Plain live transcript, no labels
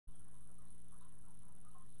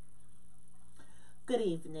Good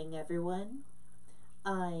evening, everyone.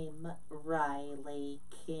 I'm Riley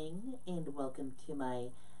King, and welcome to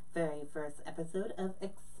my very first episode of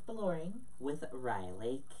Exploring with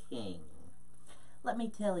Riley King. Let me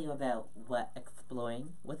tell you about what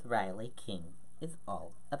Exploring with Riley King is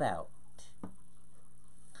all about.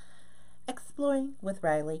 Exploring with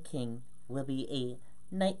Riley King will be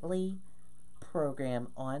a nightly program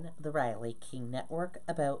on the Riley King Network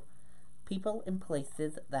about people and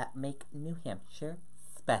places that make New Hampshire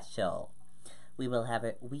special. We will have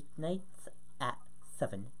it weeknights at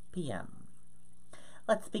 7 p.m.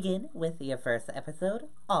 Let's begin with your first episode,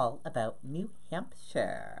 all about New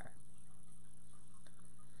Hampshire.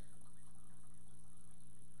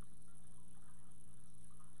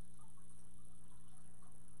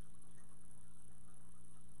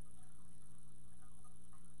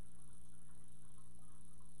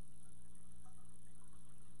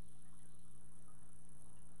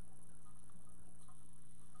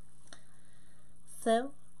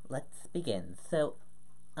 So, let's begin.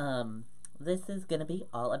 This is going to be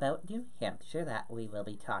all about New Hampshire that we will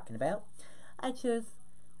be talking about. I chose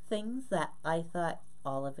things that I thought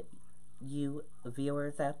all of you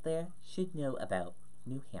viewers out there should know about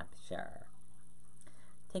New Hampshire.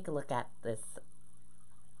 Take a look at this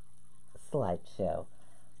slideshow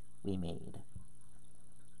we made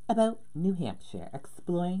about New Hampshire,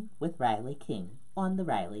 exploring with Riley King on the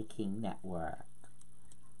Riley King Network.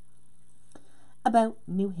 About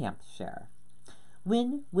New Hampshire.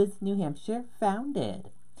 When was New Hampshire founded?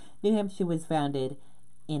 New Hampshire was founded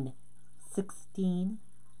in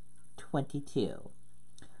 1622.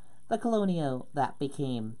 The colonial that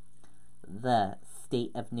became the state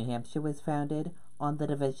of New Hampshire was founded on the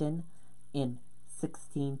division in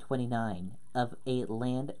 1629 of a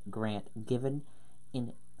land grant given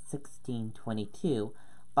in 1622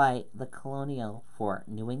 by the colonial for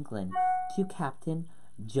New England to Captain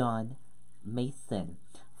John Mason,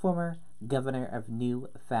 former governor of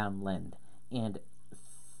Newfoundland, and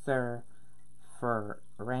Sir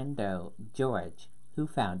Fernando George, who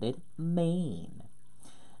founded Maine.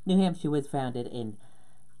 New Hampshire was founded in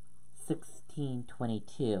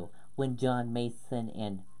 1622 when John Mason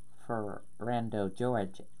and Fernando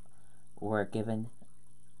George were given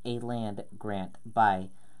a land grant by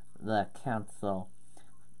the Council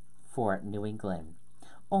for New England.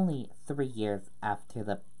 Only 3 years after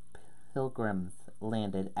the Pilgrims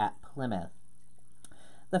landed at Plymouth,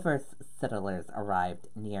 the first settlers arrived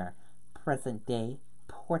near present-day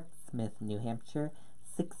Portsmouth, New Hampshire,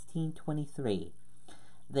 1623.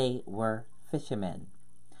 They were fishermen.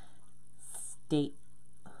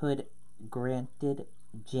 Statehood granted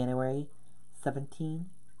January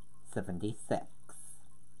 1776.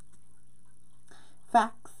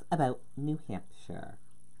 Facts about New Hampshire.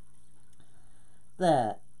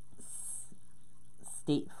 The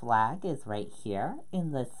state flag is right here,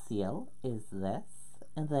 and the seal is this,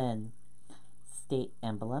 and then state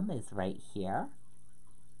emblem is right here.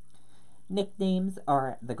 Nicknames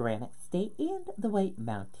are the Granite State and the White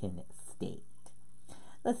Mountain State.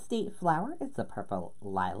 The state flower is the purple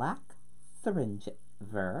lilac. Syringe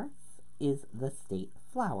verse is the state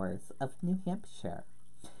flowers of New Hampshire.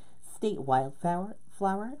 State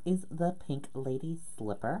wildflower is the pink lady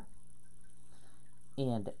slipper,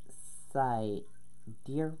 and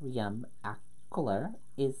Siderium aquilar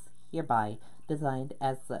is hereby designed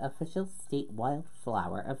as the official state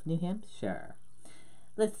wildflower of New Hampshire.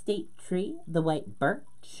 The state tree, the white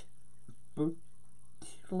birch,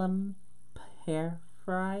 Butyllum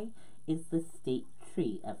perfri, is the state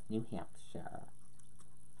tree of New Hampshire.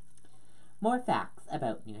 More facts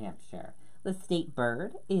about New Hampshire. The state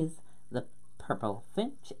bird is the purple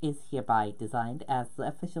finch, is hereby designed as the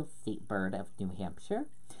official state bird of New Hampshire.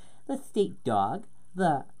 The state dog,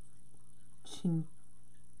 the Chinook,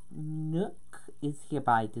 is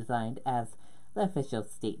hereby designed as the official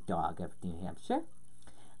state dog of New Hampshire.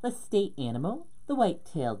 The state animal, the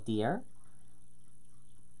white-tailed deer.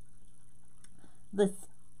 The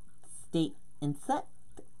state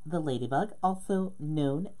insect, the ladybug, also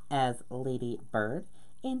known as ladybird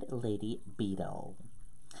and lady beetle.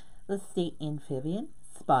 The state amphibian,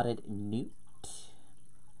 spotted newt.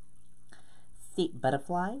 State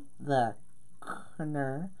butterfly, the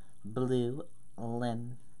Kerner blue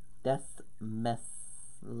Landus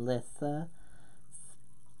melissa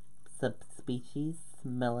subspecies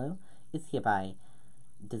Mellow, is hereby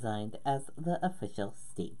designed as the official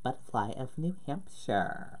state butterfly of New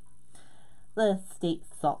Hampshire. The state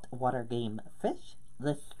saltwater game fish,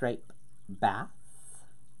 the striped bass,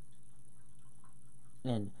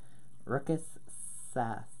 and Ricus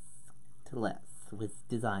sastilis was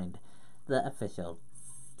designed the official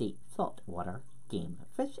state saltwater game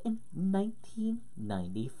fish in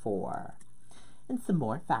 1994. And some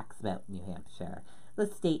more facts about New Hampshire. The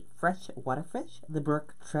state freshwater fish, the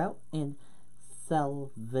brook trout, and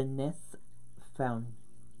Salvinus faunatus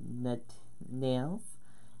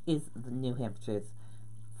is the New Hampshire's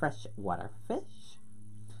freshwater fish.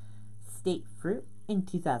 State fruit. In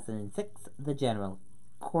 2006, the General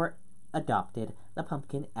Court adopted the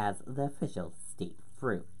pumpkin as the official state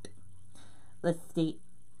fruit. The state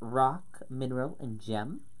rock, mineral, and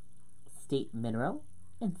gem, state mineral,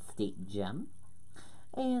 and state gem,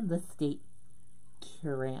 and the state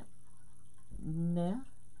Tirana.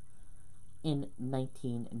 In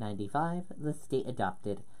 1995, the state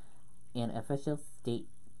adopted an official state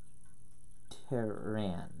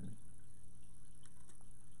Tiran.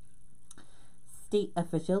 State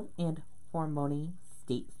official and Harmony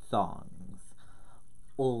state songs.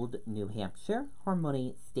 Old New Hampshire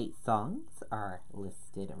Harmony state songs are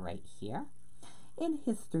listed right here. In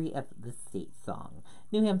history of the state song,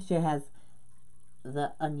 New Hampshire has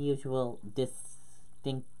the unusual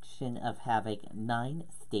distinction of having 9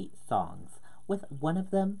 state songs, with one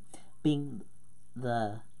of them being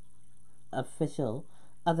the official,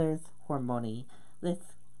 others Harmony. This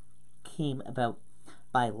came about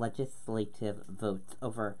by legislative votes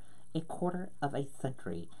over a quarter of a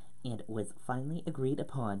century and was finally agreed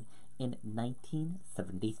upon in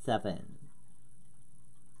 1977.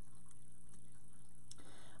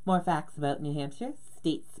 More facts about New Hampshire.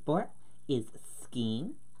 State sport is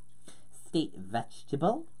skiing. State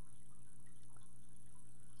vegetable,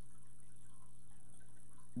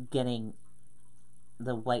 getting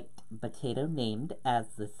the white potato named as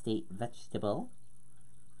the state vegetable.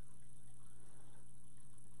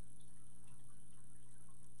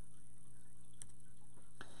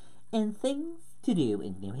 And things to do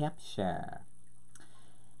in New Hampshire.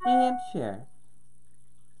 New Hampshire,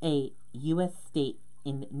 a U.S. state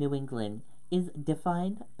in New England, is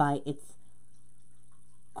defined by its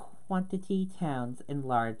quantity towns and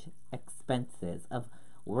large expanses of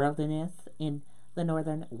wilderness. In the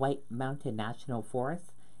northern White Mountain National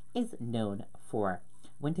Forest is known for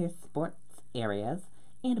winter sports areas,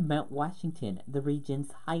 and Mount Washington, the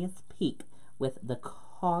region's highest peak, with the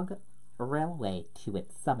Cog Railway to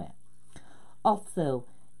its summit. Also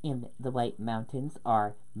in the White Mountains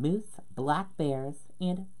are moose, black bears,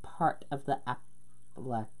 and part of the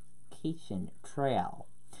Appalachian Trail.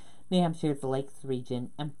 New Hampshire's Lakes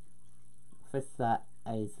region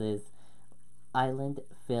emphasizes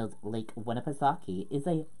island-filled Lake Winnipesaukee is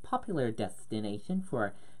a popular destination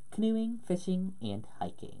for canoeing, fishing, and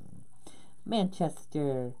hiking.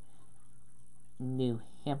 Manchester, New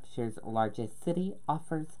Hampshire's largest city,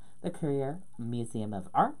 offers the Career Museum of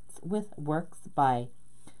Arts with works by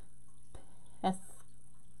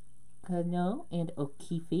Pescano and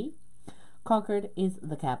O'Keeffe. Concord is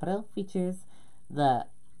the capital, features the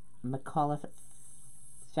McAuliffe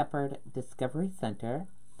Shepherd Discovery Center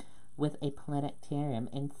with a planetarium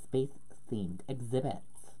and space-themed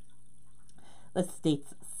exhibits. The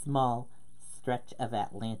state's small stretch of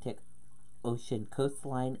Atlantic Ocean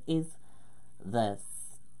coastline is the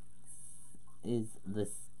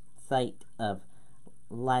site of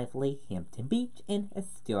lively Hampton Beach and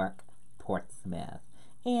historic Portsmouth,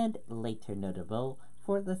 and later notable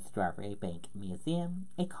for the Strawberry Bank Museum,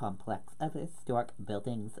 a complex of historic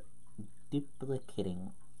buildings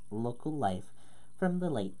duplicating local life from the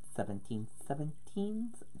late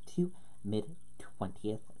 1770s to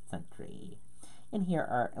mid-20th century. And here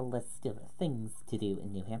are a list of things to do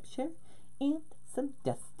in New Hampshire and some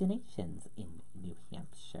destinations in New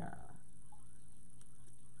Hampshire.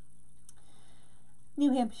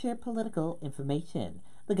 New Hampshire political information.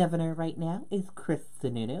 The governor right now is Chris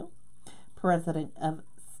Sununu. President of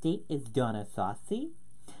state is Donna Saucy.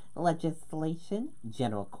 Legislation,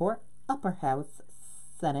 General Court, Upper House,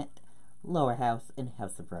 Senate, Lower House, and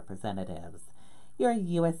House of Representatives. Your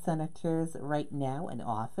U.S. Senators right now in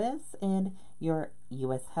office, and your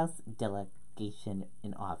U.S. House delegation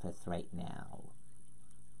in office right now.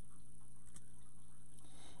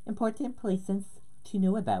 Important places to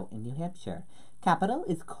know about in New Hampshire. Capital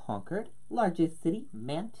is Concord, largest city,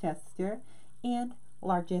 Manchester, and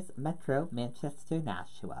largest metro, Manchester,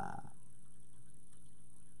 Nashua.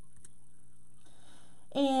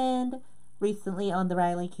 And recently on the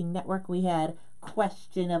Riley King Network, we had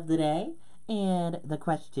Question of the Day, and the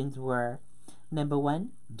questions were, number 1,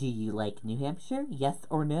 do you like New Hampshire? Yes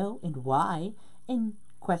or no, and why? And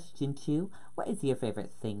question 2, what is your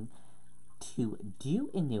favorite thing to do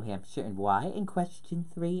in New Hampshire and why? And question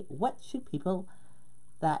 3, what should people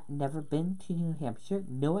that never been to New Hampshire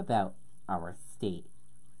know about our state?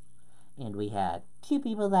 and we had two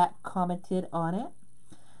people that commented on it.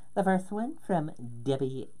 The first one from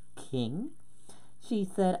Debbie King. She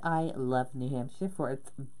said, I love New Hampshire for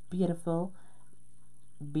its beautiful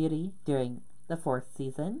beauty during the 4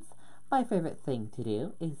 seasons. My favorite thing to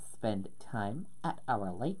do is spend time at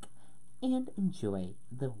our lake and enjoy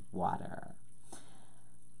the water.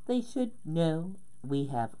 They should know we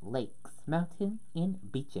have lakes, mountains,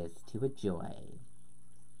 and beaches to enjoy.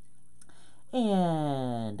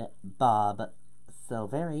 And Bob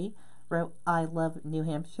Silveri wrote, I love New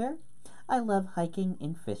Hampshire. I love hiking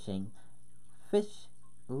and fishing. Fish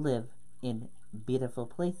live in beautiful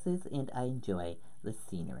places and I enjoy the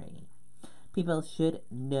scenery. People should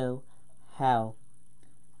know how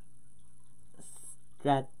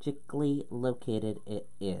strategically located it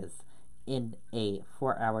is. In a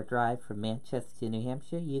 4-hour drive from Manchester, New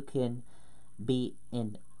Hampshire, you can be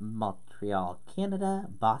in Montreal, Canada,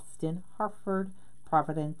 Boston, Hartford,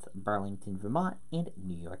 Providence, Burlington, Vermont, and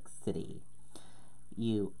New York City.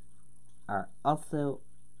 You are also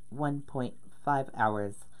 1.5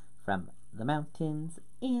 hours from the mountains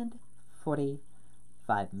and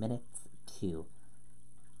 45 minutes to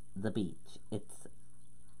the beach. It's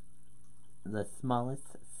the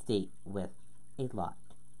smallest state with a lot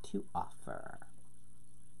to offer.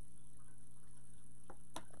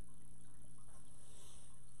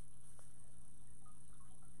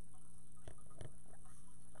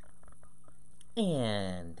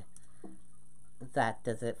 And that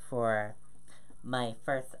does it for my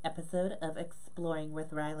first episode of Exploring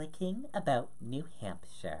with Riley King about New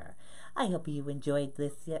Hampshire. I hope you enjoyed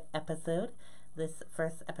this episode, this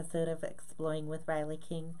first episode of Exploring with Riley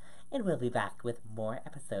King, and we'll be back with more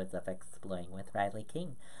episodes of Exploring with Riley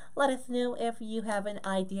King. Let us know if you have an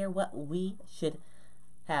idea what we should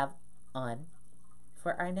have on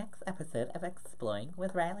for our next episode of Exploring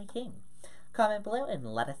with Riley King. Comment below and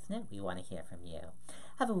let us know. We want to hear from you.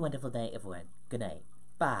 Have a wonderful day, everyone. Good night.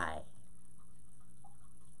 Bye.